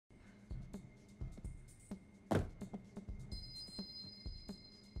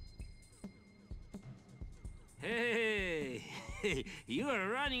Hey, you are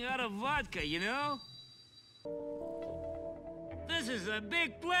running out of vodka, you know? This is a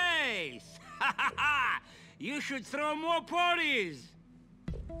big place! You should throw more parties!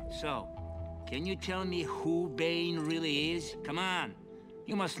 So, can you tell me who Bane really is? Come on.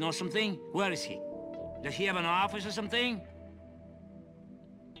 You must know something. Where is he? Does he have an office or something?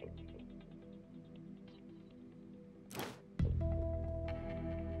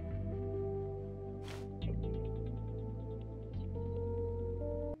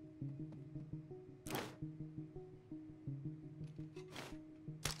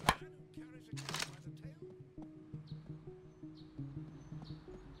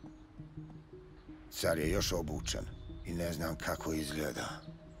 Car je još obučen i ne znam kako izgleda.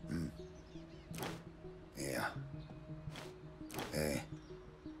 Ja.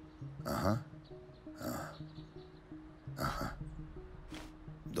 Aha. Aha.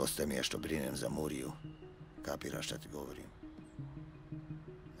 Dosta mi je što brinem za Muriju. Kapiraš šta ti govorim?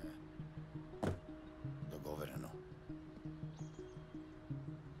 Ne. Dogovoreno.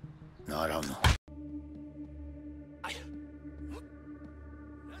 Naravno.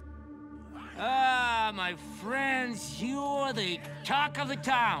 Ah, my friends, you are the talk of the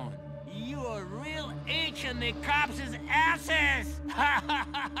town. You are real H in the cops' asses! Ha ha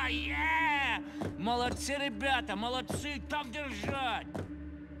ha! Yeah! Молодцы, ребята, молодцы, так держать!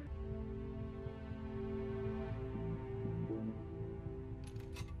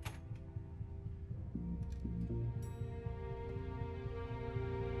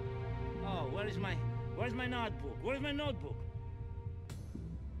 Oh, where's my notebook? Where's my notebook?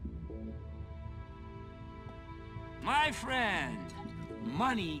 My friend,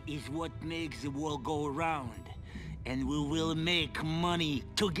 money is what makes the world go around. And we will make money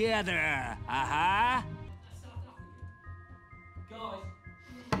together. Uh-huh. Guys!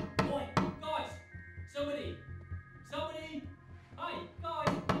 Boy, guys! Somebody!